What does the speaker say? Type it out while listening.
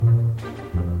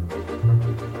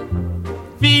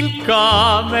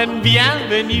Willkommen,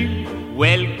 bienvenue,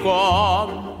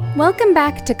 welcome. Welcome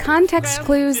back to Context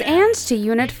Clues and to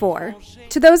Unit 4.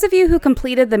 To those of you who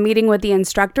completed the meeting with the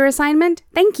instructor assignment,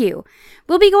 thank you.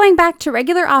 We'll be going back to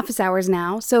regular office hours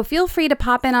now, so feel free to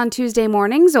pop in on Tuesday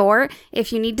mornings, or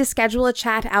if you need to schedule a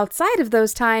chat outside of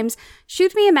those times,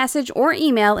 shoot me a message or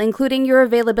email including your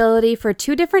availability for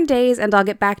 2 different days, and I'll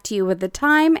get back to you with the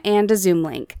time and a Zoom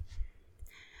link.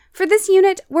 For this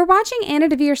unit, we're watching Anna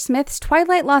Deavere Smith's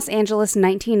Twilight, Los Angeles,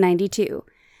 1992.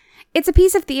 It's a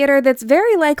piece of theater that's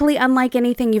very likely unlike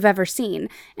anything you've ever seen,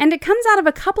 and it comes out of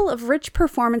a couple of rich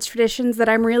performance traditions that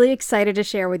I'm really excited to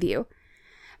share with you.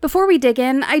 Before we dig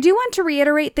in, I do want to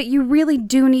reiterate that you really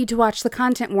do need to watch the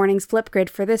content warnings Flipgrid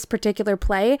for this particular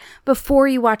play before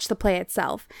you watch the play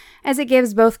itself, as it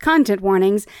gives both content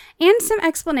warnings and some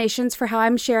explanations for how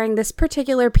I'm sharing this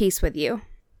particular piece with you.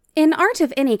 In art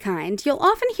of any kind, you'll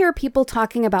often hear people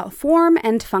talking about form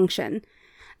and function.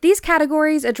 These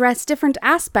categories address different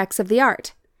aspects of the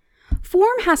art.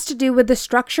 Form has to do with the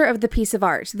structure of the piece of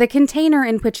art, the container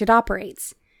in which it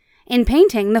operates. In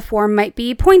painting, the form might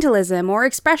be pointillism or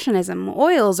expressionism,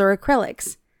 oils or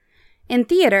acrylics. In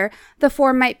theater, the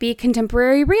form might be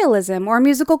contemporary realism or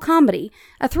musical comedy,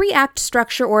 a 3-act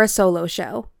structure or a solo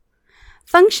show.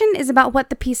 Function is about what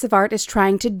the piece of art is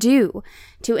trying to do,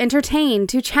 to entertain,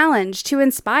 to challenge, to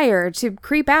inspire, to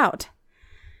creep out.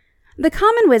 The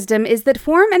common wisdom is that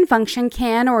form and function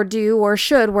can or do or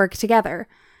should work together.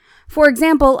 For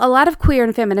example, a lot of queer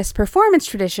and feminist performance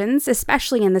traditions,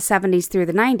 especially in the 70s through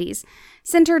the 90s,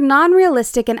 centered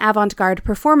non-realistic and avant-garde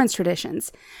performance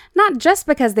traditions, not just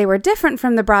because they were different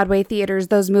from the Broadway theaters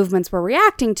those movements were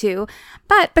reacting to,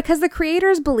 but because the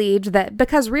creators believed that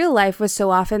because real life was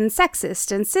so often sexist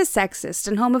and cis-sexist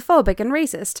and homophobic and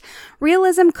racist,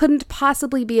 realism couldn't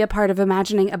possibly be a part of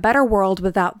imagining a better world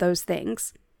without those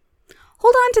things.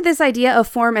 Hold on to this idea of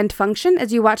form and function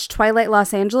as you watch Twilight,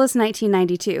 Los Angeles,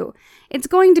 1992. It's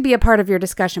going to be a part of your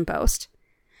discussion post.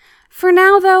 For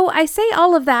now, though, I say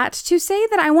all of that to say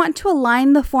that I want to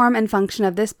align the form and function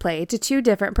of this play to 2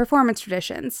 different performance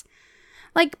traditions.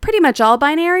 Like pretty much all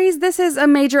binaries, this is a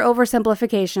major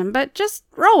oversimplification, but just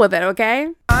roll with it, okay?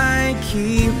 I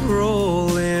keep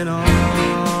rolling on.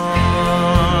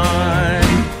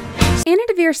 Anna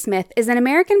Deavere Smith is an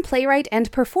American playwright and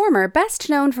performer best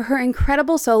known for her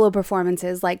incredible solo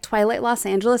performances like Twilight, Los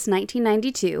Angeles,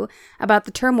 1992, about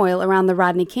the turmoil around the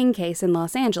Rodney King case in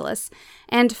Los Angeles,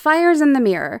 and Fires in the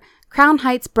Mirror, Crown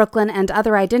Heights, Brooklyn, and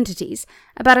Other Identities,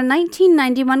 about a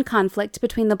 1991 conflict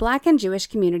between the Black and Jewish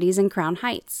communities in Crown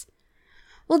Heights.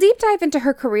 We'll deep dive into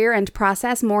her career and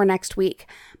process more next week,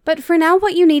 but for now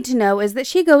what you need to know is that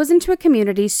she goes into a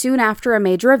community soon after a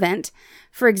major event.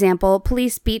 For example,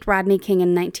 police beat Rodney King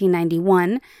in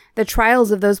 1991, the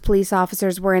trials of those police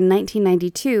officers were in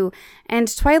 1992,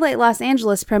 and Twilight Los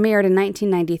Angeles premiered in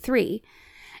 1993,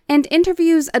 and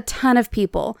interviews a ton of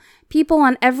people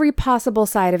on every possible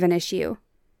side of an issue.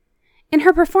 In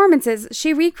her performances,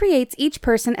 she recreates each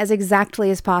person as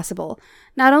exactly as possible,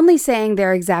 not only saying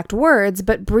their exact words,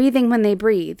 but breathing when they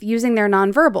breathe, using their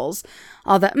nonverbals,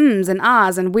 all the ums and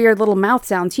ahs and weird little mouth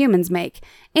sounds humans make,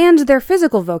 and their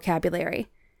physical vocabulary.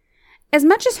 As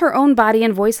much as her own body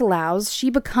and voice allows, she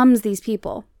becomes these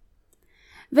people.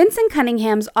 Vincent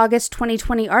Cunningham's August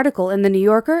 2020 article in The New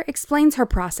Yorker explains her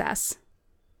process.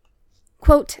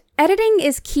 Quote, "Editing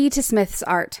is key to Smith's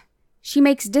art. She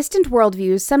makes distant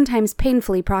worldviews sometimes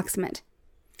painfully proximate.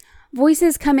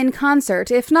 Voices come in concert,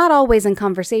 if not always in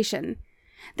conversation.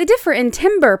 They differ in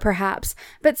timbre, perhaps,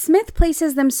 but Smith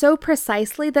places them so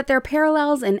precisely that their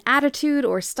parallels in attitude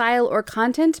or style or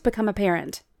content become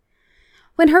apparent.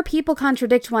 When her people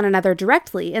contradict one another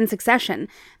directly, in succession,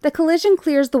 the collision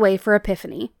clears the way for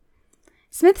epiphany.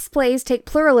 Smith's plays take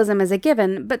pluralism as a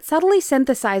given, but subtly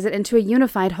synthesize it into a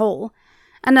unified whole.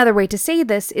 Another way to say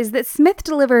this is that Smith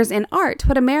delivers in art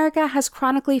what America has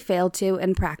chronically failed to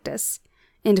in practice."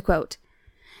 End quote.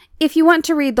 If you want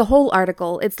to read the whole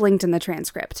article, it's linked in the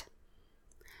transcript.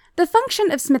 The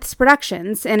function of Smith's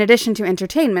productions, in addition to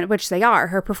entertainment, which they are,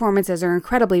 her performances are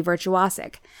incredibly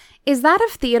virtuosic, is that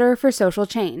of theater for social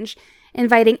change,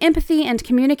 inviting empathy and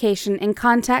communication in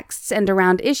contexts and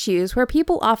around issues where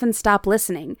people often stop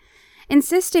listening,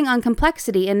 insisting on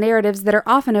complexity in narratives that are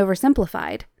often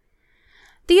oversimplified.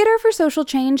 Theater for social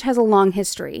change has a long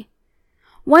history.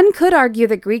 One could argue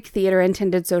that Greek theater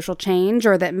intended social change,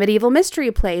 or that medieval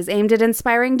mystery plays aimed at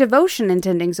inspiring devotion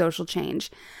intending social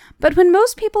change. But when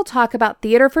most people talk about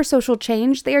theater for social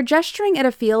change, they are gesturing at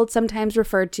a field sometimes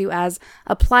referred to as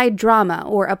applied drama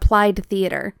or applied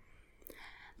theater.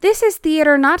 This is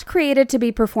theater not created to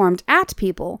be performed at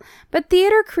people, but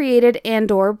theater created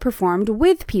and/or performed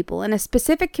with people in a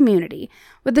specific community,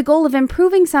 with the goal of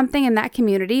improving something in that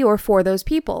community or for those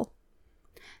people.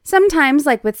 Sometimes,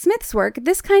 like with Smith's work,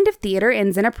 this kind of theater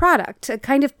ends in a product, a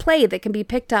kind of play that can be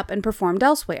picked up and performed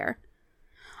elsewhere.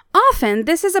 Often,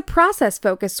 this is a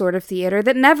process-focused sort of theater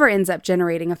that never ends up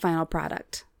generating a final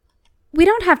product. We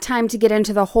don't have time to get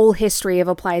into the whole history of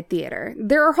applied theater.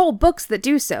 There are whole books that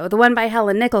do so. The one by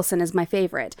Helen Nicholson is my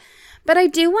favorite. But I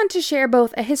do want to share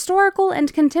both a historical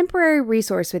and contemporary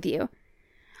resource with you.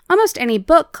 Almost any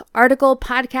book, article,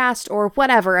 podcast, or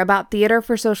whatever about theater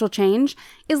for social change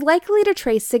is likely to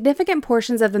trace significant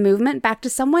portions of the movement back to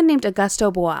someone named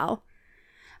Augusto Boal.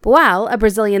 Boal, a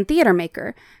Brazilian theater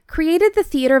maker, created the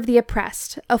theater of the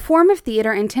oppressed, a form of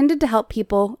theater intended to help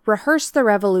people rehearse the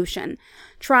revolution,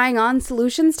 trying on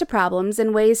solutions to problems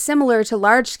in ways similar to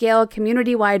large-scale,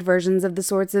 community-wide versions of the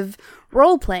sorts of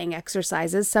role-playing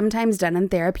exercises sometimes done in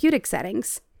therapeutic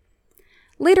settings.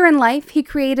 Later in life, he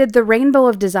created the Rainbow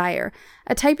of Desire,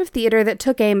 a type of theater that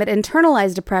took aim at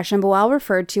internalized oppression Boal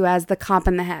referred to as the cop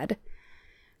in the head.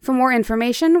 For more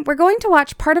information, we're going to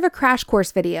watch part of a crash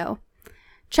course video.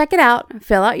 Check it out,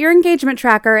 fill out your engagement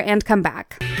tracker, and come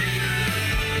back.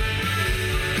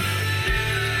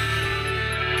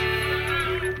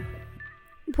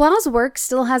 Boal's work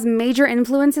still has major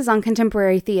influences on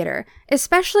contemporary theater,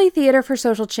 especially theater for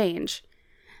social change.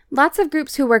 Lots of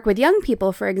groups who work with young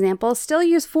people, for example, still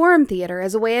use forum theater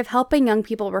as a way of helping young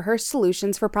people rehearse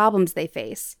solutions for problems they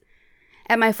face.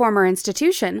 At my former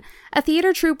institution, a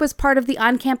theater troupe was part of the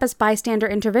on-campus bystander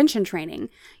intervention training,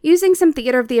 using some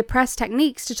theater of the oppressed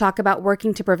techniques to talk about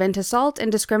working to prevent assault and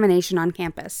discrimination on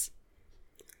campus.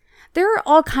 There are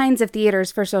all kinds of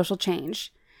theaters for social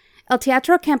change. El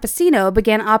Teatro Campesino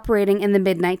began operating in the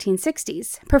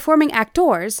mid-1960s, performing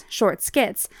actors, short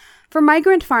skits, for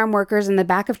migrant farm workers in the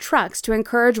back of trucks to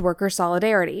encourage worker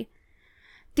solidarity.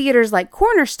 Theaters like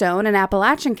Cornerstone and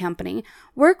Appalachian Company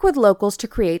work with locals to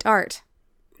create art.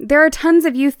 There are tons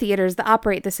of youth theaters that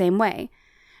operate the same way.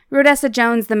 Rhodessa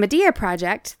Jones' The Medea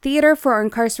Project, Theater for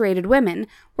Incarcerated Women,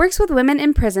 works with women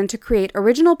in prison to create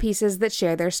original pieces that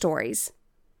share their stories.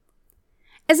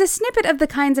 As a snippet of the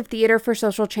kinds of theater for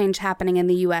social change happening in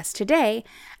the U.S. today,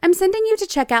 I'm sending you to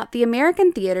check out the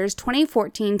American Theater's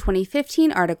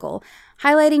 2014-2015 article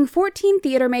highlighting 14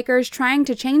 theater makers trying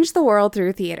to change the world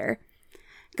through theater.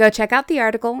 Go check out the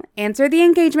article, answer the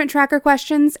engagement tracker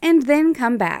questions, and then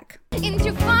come back.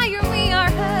 Into fire we are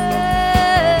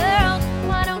hurled.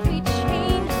 Why don't we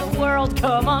change the world?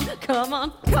 Come on, come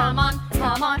on, come on,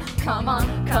 come on, come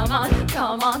on, come on,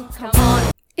 come on, come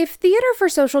on. If theater for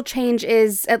social change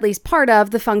is at least part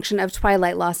of the function of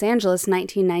Twilight, Los Angeles,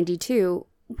 1992,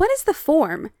 what is the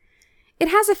form? It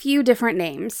has a few different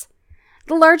names.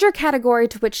 The larger category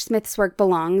to which Smith's work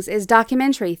belongs is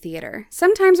documentary theater,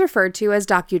 sometimes referred to as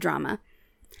docudrama.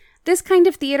 This kind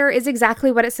of theater is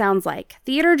exactly what it sounds like,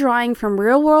 theater drawing from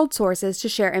real-world sources to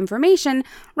share information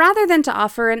rather than to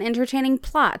offer an entertaining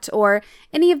plot or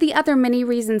any of the other many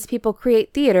reasons people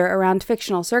create theater around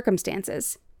fictional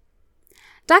circumstances.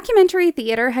 Documentary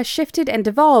theater has shifted and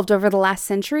evolved over the last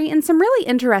century in some really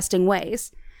interesting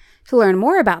ways. To learn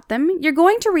more about them, you're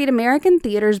going to read American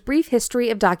Theater's Brief History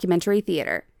of Documentary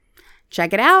Theater.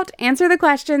 Check it out, answer the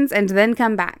questions, and then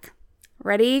come back.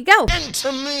 Ready, go! And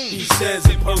to me, he says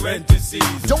in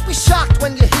parentheses, don't be shocked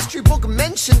when your history book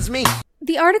mentions me.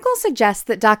 The article suggests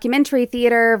that documentary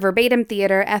theater, verbatim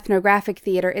theater, ethnographic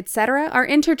theater, etc. are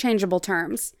interchangeable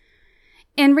terms.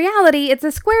 In reality, it's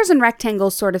a squares and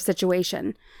rectangles sort of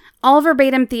situation. All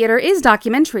verbatim theater is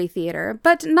documentary theater,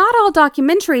 but not all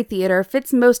documentary theater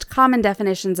fits most common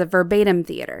definitions of verbatim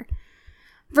theater.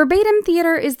 Verbatim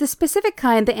theater is the specific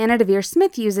kind that Anna Deavere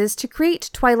Smith uses to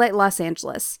create Twilight, Los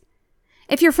Angeles.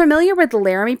 If you're familiar with the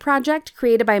Laramie Project,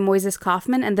 created by Moises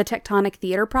Kaufman and the Tectonic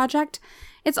Theater Project,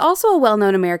 it's also a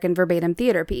well-known American verbatim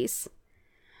theater piece.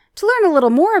 To learn a little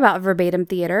more about verbatim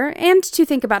theater, and to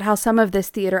think about how some of this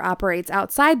theater operates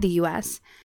outside the U.S.,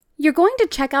 you're going to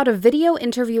check out a video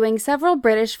interviewing several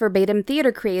British verbatim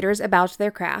theater creators about their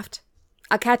craft.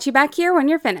 I'll catch you back here when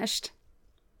you're finished.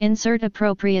 Insert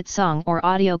appropriate song or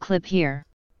audio clip here.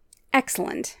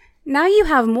 Excellent. Now you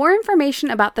have more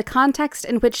information about the context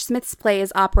in which Smith's play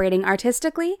is operating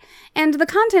artistically, and the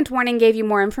content warning gave you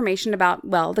more information about,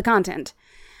 well, the content.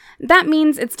 That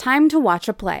means it's time to watch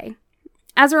a play.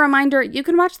 As a reminder, you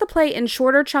can watch the play in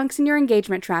shorter chunks in your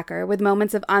engagement tracker with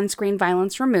moments of on-screen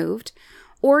violence removed,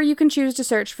 or you can choose to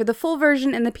search for the full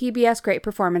version in the PBS Great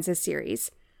Performances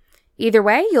series. Either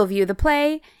way, you'll view the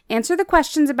play, answer the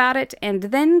questions about it, and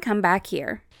then come back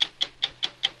here.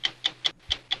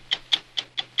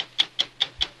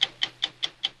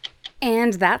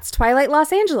 And that's Twilight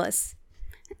Los Angeles.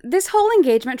 This whole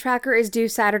engagement tracker is due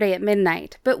Saturday at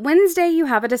midnight, but Wednesday you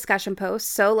have a discussion post,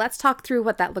 so let's talk through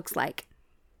what that looks like.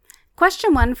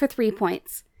 Question 1 for 3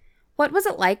 points. What was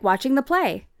it like watching the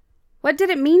play? What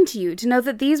did it mean to you to know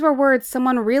that these were words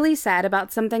someone really said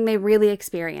about something they really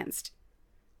experienced?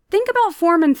 Think about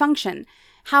form and function.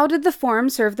 How did the form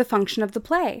serve the function of the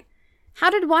play? How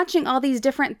did watching all these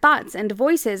different thoughts and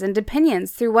voices and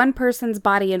opinions through one person's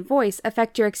body and voice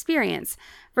affect your experience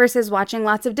versus watching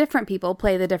lots of different people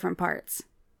play the different parts?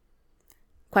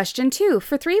 Question 2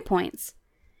 for 3 points.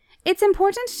 It's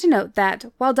important to note that,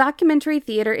 while documentary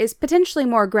theater is potentially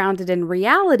more grounded in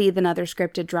reality than other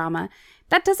scripted drama,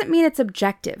 that doesn't mean it's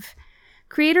objective.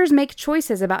 Creators make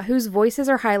choices about whose voices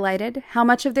are highlighted, how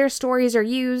much of their stories are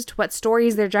used, what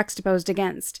stories they're juxtaposed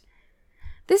against.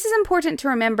 This is important to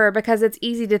remember because it's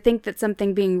easy to think that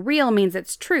something being real means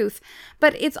it's truth,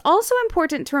 but it's also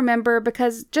important to remember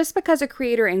because just because a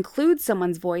creator includes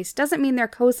someone's voice doesn't mean they're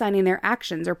co-signing their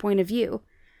actions or point of view.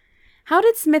 How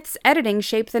did Smith's editing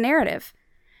shape the narrative?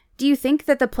 Do you think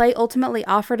that the play ultimately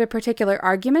offered a particular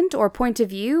argument or point of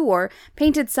view, or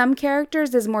painted some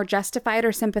characters as more justified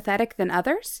or sympathetic than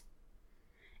others?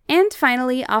 And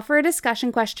finally, offer a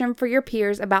discussion question for your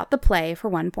peers about the play for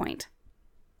 1 point.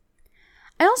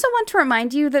 I also want to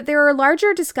remind you that there are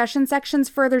larger discussion sections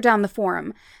further down the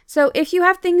forum, so if you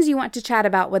have things you want to chat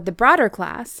about with the broader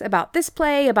class, about this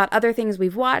play, about other things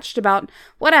we've watched, about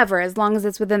whatever, as long as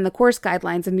it's within the course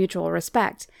guidelines of mutual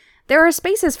respect, there are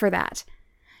spaces for that.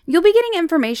 You'll be getting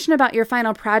information about your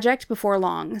final project before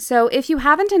long, so if you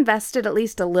haven't invested at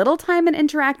least a little time in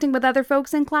interacting with other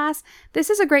folks in class, this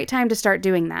is a great time to start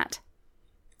doing that.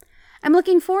 I'm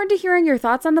looking forward to hearing your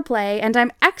thoughts on the play, and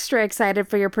I'm extra excited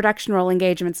for your production role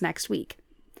engagements next week.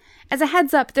 As a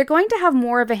heads up, they're going to have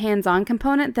more of a hands-on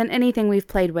component than anything we've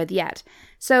played with yet,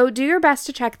 so do your best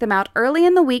to check them out early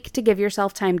in the week to give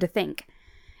yourself time to think.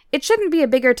 It shouldn't be a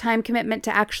bigger time commitment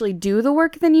to actually do the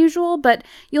work than usual, but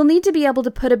you'll need to be able to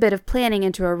put a bit of planning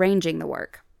into arranging the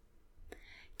work.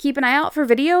 Keep an eye out for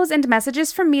videos and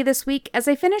messages from me this week as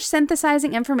I finish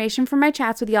synthesizing information from my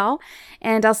chats with y'all,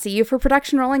 and I'll see you for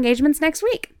production role engagements next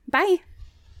week. Bye!